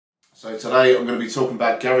So today I'm going to be talking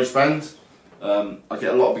about GarageBand. I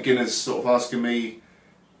get a lot of beginners sort of asking me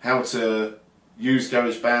how to use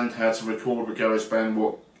GarageBand, how to record with GarageBand,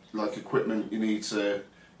 what like equipment you need to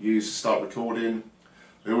use to start recording.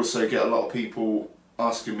 I also get a lot of people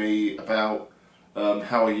asking me about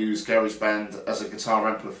how I use GarageBand as a guitar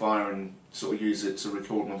amplifier and sort of use it to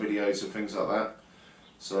record my videos and things like that.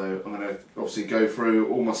 So I'm going to obviously go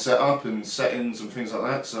through all my setup and settings and things like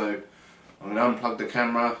that. So I'm going to unplug the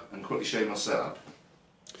camera and quickly show you my setup.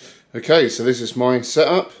 Okay, so this is my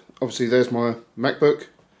setup. Obviously there's my MacBook.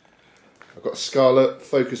 I've got a Scarlett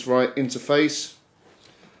Focusrite interface.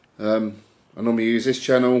 I normally use this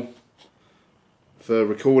channel for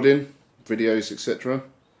recording videos, etc.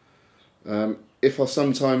 If I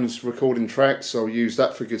sometimes recording tracks, I'll use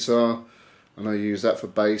that for guitar and I use that for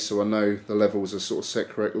bass, so I know the levels are sort of set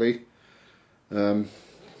correctly.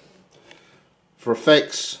 For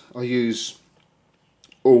effects, I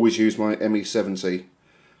always use my ME70.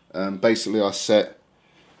 Basically, I set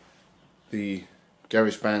the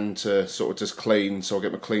GarageBand to sort of just clean, so I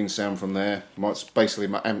get my clean sound from there. It's basically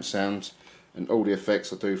my amp sound, and all the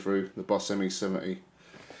effects I do through the Boss ME70.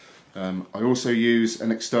 I also use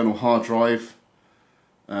an external hard drive.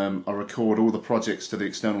 I record all the projects to the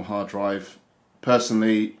external hard drive.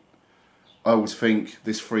 Personally, I always think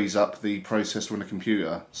this frees up the processor on the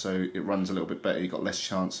computer, so it runs a little bit better. You've got less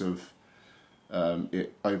chance of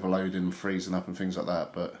it overloading and freezing up and things like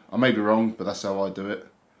that. But I may be wrong, but that's how I do it.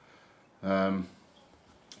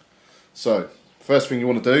 So, first thing you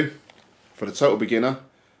want to do for the total beginner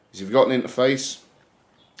is, if you've got an interface,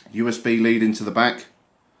 USB lead into the back,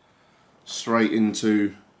 straight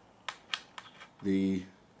into the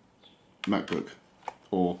MacBook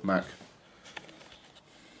or Mac.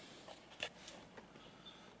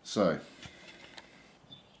 So,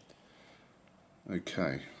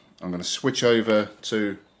 okay, I'm going to switch over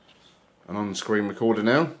to an on-screen recorder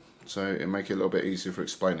now, so it'll make it a little bit easier for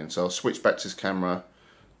explaining. So I'll switch back to this camera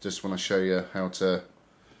just when I show you how to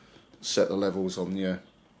set the levels on your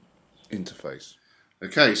interface.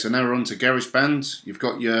 Okay, so now we're on to GarageBand. You've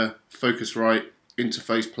got your Focusrite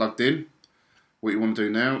interface plugged in. What you want to do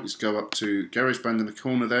now is go up to GarageBand in the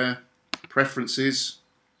corner there, Preferences.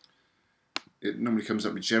 It normally comes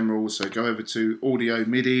up with General, so go over to Audio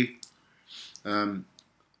MIDI.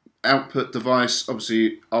 Output device,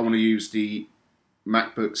 obviously I want to use the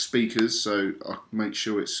MacBook speakers, so I make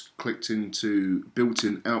sure it's clicked into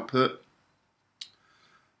built-in output.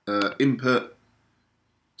 Input,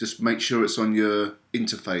 just make sure it's on your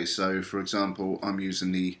interface. So for example, I'm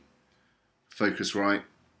using the Focusrite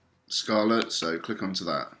Scarlett, so click onto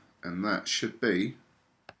that, and that should be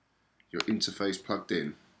your interface plugged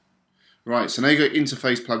in. Right, so now you've got your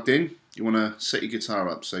interface plugged in, you want to set your guitar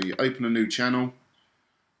up. So you open a new channel,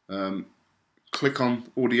 click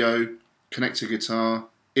on Audio, connect to guitar,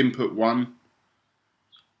 input 1.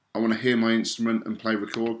 I want to hear my instrument and play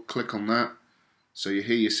record, click on that. So you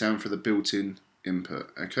hear your sound for the built-in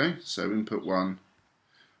input. Okay, so input 1.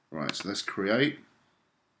 Right, so let's create.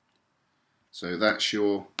 So that's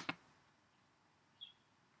your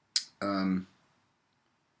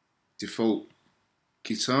default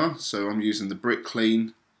guitar. So I'm using the Brick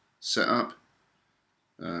Clean setup.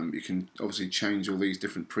 You can obviously change all these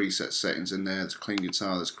different preset settings in there. There's clean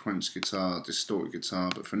guitar, there's crunch guitar, distorted guitar,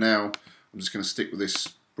 but for now I'm just going to stick with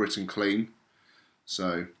this Britain Clean.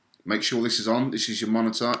 So make sure this is on. This is your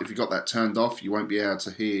monitor. If you've got that turned off, you won't be able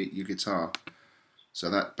to hear your guitar. So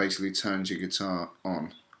that basically turns your guitar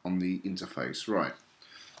on the interface. Right,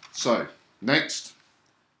 so next,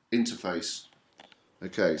 interface.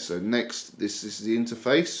 Okay, so next, this is the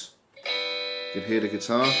interface. You can hear the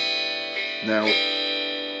guitar. Now,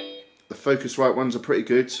 the Focusrite ones are pretty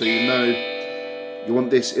good, so you know you want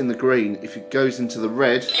this in the green. If it goes into the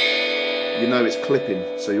red, you know it's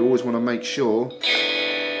clipping. So you always want to make sure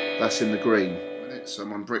that's in the green. So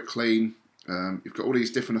I'm on Brick Clean. You've got all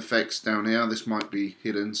these different effects down here. This might be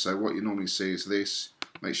hidden, so what you normally see is this.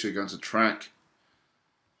 Make sure you go into track.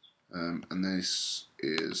 And this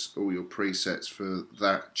is all your presets for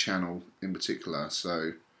that channel in particular.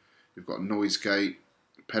 So you've got noise gate,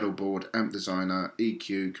 pedal board, amp designer,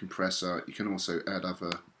 EQ, compressor. You can also add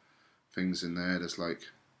other things in there. There's like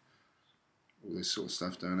all this sort of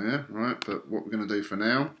stuff down here, right? But what we're going to do for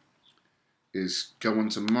now is go on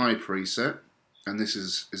to my preset, and this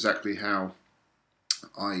is exactly how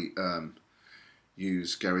I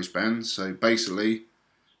use GarageBand. So basically,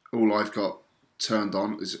 all I've got turned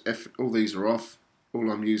on is all these are off. All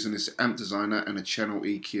I'm using is amp designer and a channel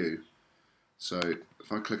EQ. So if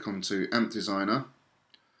I click onto amp designer,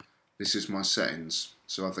 this is my settings.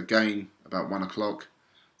 So I have the gain about 1 o'clock,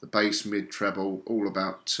 The bass, mid, treble, all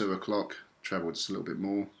about 2 o'clock. Treble just a little bit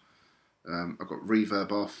more. I've got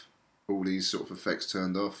reverb off, all these sort of effects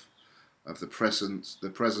turned off. I have the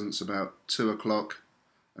presence about 2 o'clock,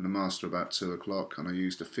 and the master about 2 o'clock, and I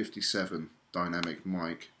used a 57 dynamic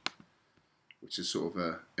mic, which is sort of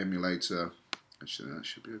a emulator. Actually, that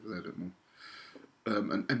should be over there a bit more.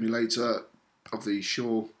 An emulator of the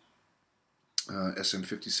Shure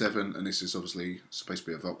SM57, and this is obviously supposed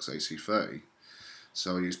to be a Vox AC30.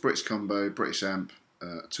 So I use British combo, British amp,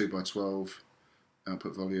 2x12,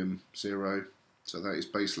 output volume 0. So that is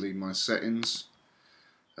basically my settings.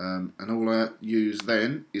 And all I use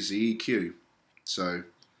then is the EQ. So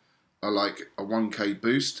I like a 1K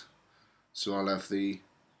boost. So I'll have the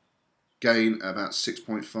gain at about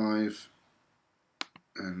 6.5,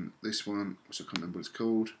 and this one, which I can't remember what it's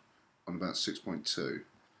called, on about 6.2.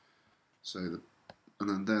 So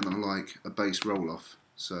and then I like a bass roll off.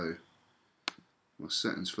 So my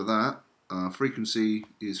settings for that, frequency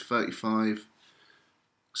is 35,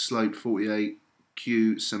 slope 48,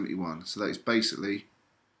 Q 71. So that is basically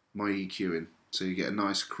my EQing. So you get a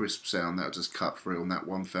nice crisp sound that'll just cut through on that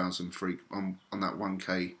 1000 on that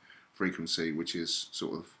 1K frequency, which is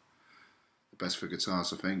sort of the best for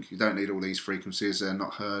guitars, I think. You don't need all these frequencies, they're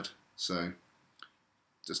not heard, so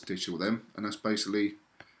just ditch all them, and that's basically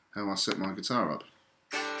how I set my guitar up.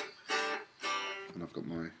 And I've got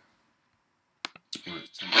my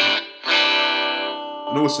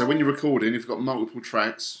and also when you're recording, if you've got multiple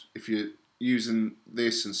tracks, if you're using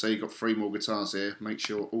this and say you've got 3 more guitars here, make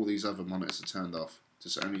sure all these other monitors are turned off.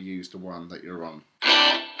 Just only use the one that you're on. There's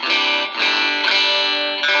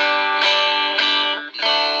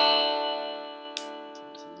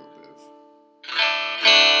a little bit of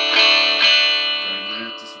going there,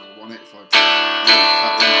 just what I want it. If I really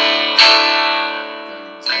cut them,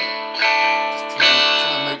 just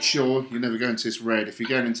try and make sure you never go into this red. If you're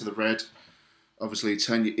going into the red, obviously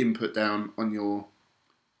turn your input down on your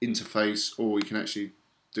interface, or you can actually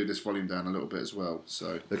do this volume down a little bit as well.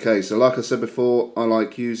 So okay, so like I said before, I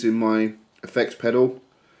like using my effects pedal.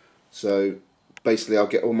 So basically I'll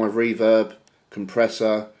get all my reverb,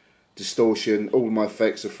 compressor, distortion, all my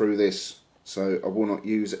effects are through this. So I will not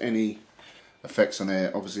use any effects on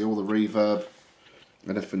here. Obviously all the reverb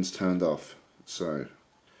and everything's turned off. So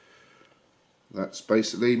that's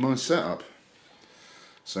basically my setup.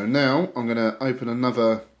 So now I'm going to open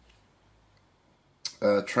another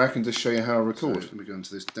track and just show you how I record. So let me go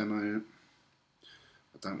into this demo.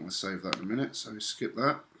 I don't want to save that in a minute, so skip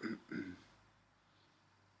that.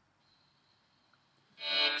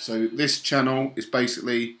 So this channel is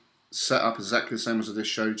basically set up exactly the same as I just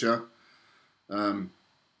showed you.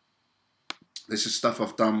 This is stuff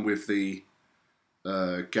I've done with the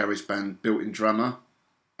Garageband built-in drummer.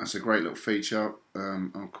 That's a great little feature.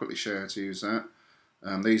 I'll quickly show you how to use that.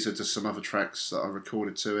 These are just some other tracks that I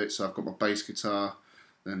recorded to it. So I've got my bass guitar,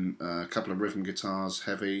 then a couple of rhythm guitars,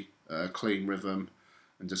 heavy, clean rhythm,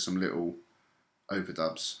 and just some little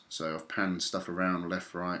overdubs. So I've panned stuff around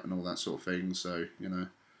left, right, and all that sort of thing. So, you know,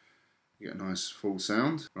 you get a nice full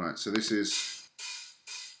sound. Right, so this is...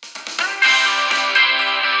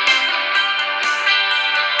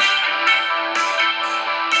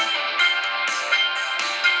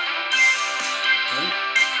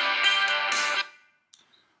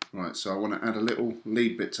 Right, so I want to add a little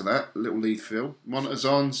lead bit to that, a little lead fill. Monitor's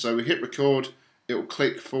on, so we hit record, it will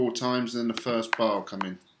click 4 times, and then the first bar will come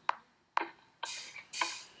in.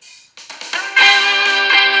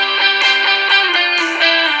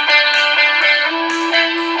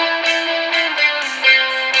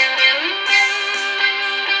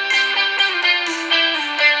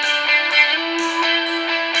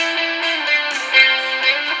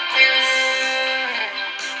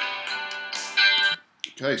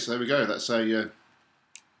 Okay, so there we go, that's a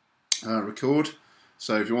record.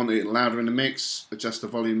 So if you want it louder in the mix, adjust the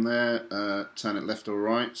volume there, turn it left or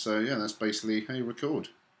right. So yeah, that's basically how you record.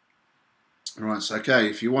 Alright, so okay,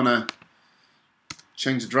 if you want to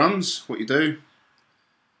change the drums, what you do,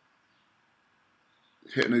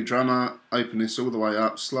 hit a new drummer, open this all the way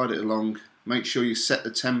up, slide it along, make sure you set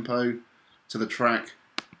the tempo to the track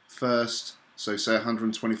first. So say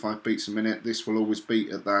 125 beats a minute, this will always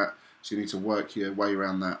beat at that. So you need to work your way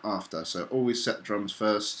around that after. So always set the drums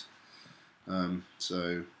first.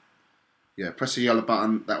 So yeah, press the yellow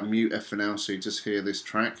button. That will mute everything else, so you just hear this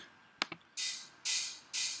track.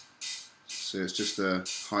 So it's just a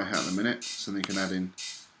hi-hat in a minute. So then you can add in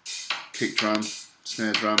kick drum,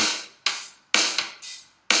 snare drum,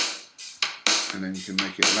 and then you can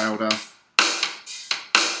make it louder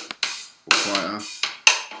or quieter.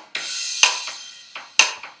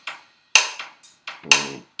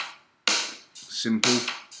 Or simple.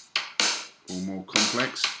 or more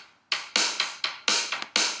complex.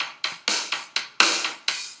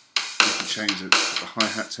 You can change the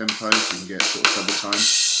hi-hat tempo so you can get sort of double time.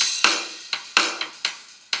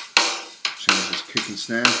 Change this kick and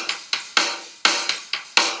snare.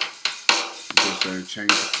 You can also change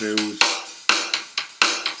the fills.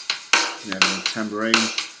 You have a tambourine.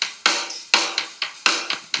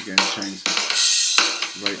 Again, change the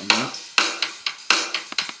rate on that.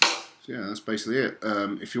 So yeah, that's basically it.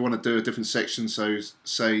 If you want to do a different section, so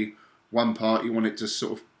say one part you want it just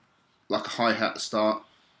sort of like a hi-hat to start,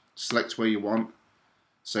 select where you want.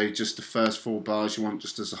 Say just the first 4 bars you want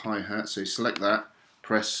just as a hi-hat, so you select that,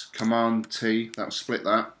 press Command T, that'll split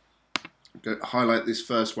that. Highlight this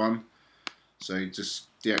first one, so you just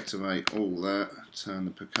deactivate all that, turn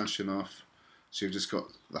the percussion off. So you've just got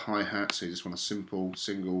the hi-hat, so you just want a simple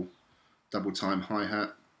single double time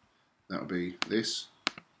hi-hat. That'll be this.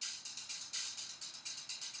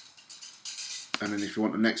 And then if you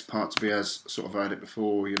want the next part to be as sort of I had it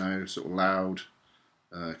before, you know, sort of loud,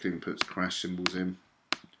 you can even put crash cymbals in.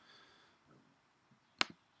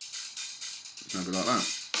 Maybe like that.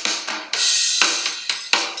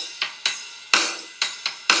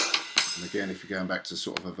 And again, if you're going back to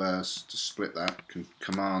sort of a verse, to split that,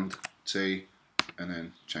 Command T, and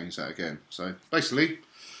then change that again. So basically,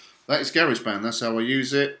 that is GarageBand. That's how I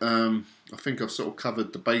use it. I think I've sort of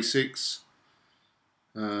covered the basics.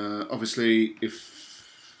 Obviously, if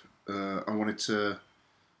I wanted to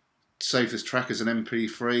save this track as an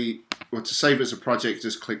MP3, or to save it as a project,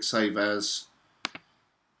 just click Save As,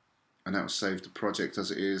 and that will save the project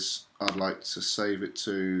as it is. I'd like to save it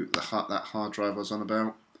to that hard drive I was on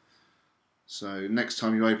about. So next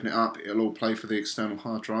time you open it up, it'll all play for the external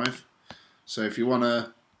hard drive. So if you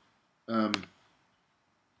wanna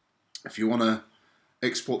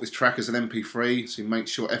export this track as an MP3, so you make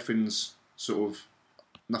sure everything's sort of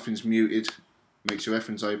nothing's muted. Make sure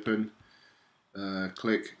everything's open.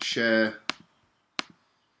 Click Share.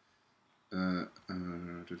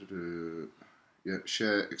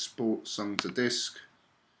 Share Export Song to Disk.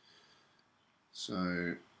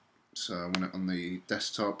 So I want it on the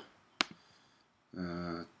desktop.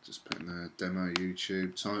 Just put in the demo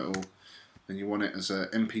YouTube title. Then you want it as a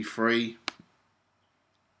MP3.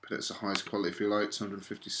 Put it as the highest quality if you like,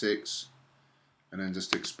 256, and then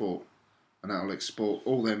just export, and that'll export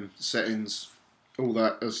all them settings, all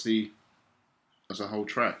that as a whole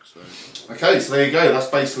track. So okay, so there you go. That's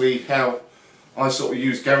basically how I sort of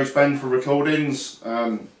use GarageBand for recordings.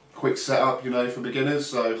 Quick setup, you know, for beginners.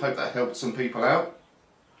 So I hope that helped some people out.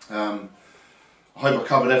 I hope I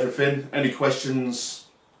covered everything. Any questions?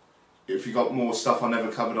 If you got more stuff I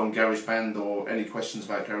never covered on GarageBand, or any questions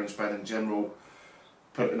about GarageBand in general,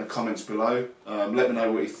 put it in the comments below. Let me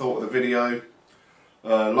know what you thought of the video.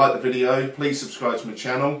 Like the video. Please subscribe to my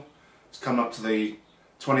channel. It's coming up to the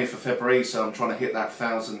 20th of February, so I'm trying to hit that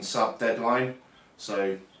 1,000 sub deadline.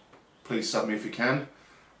 So please sub me if you can.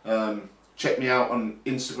 Check me out on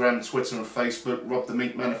Instagram, Twitter and Facebook, Rob the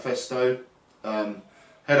Meat Manifesto.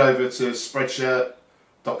 Head over to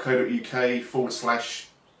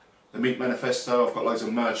spreadshirt.co.uk/the Meat Manifesto. I've got loads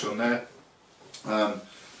of merch on there.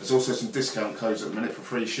 There's also some discount codes at the minute for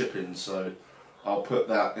free shipping, so I'll put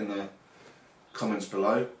that in the comments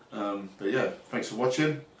below. But yeah, thanks for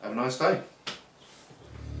watching. Have a nice day.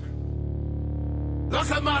 Like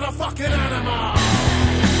a motherfucking animal.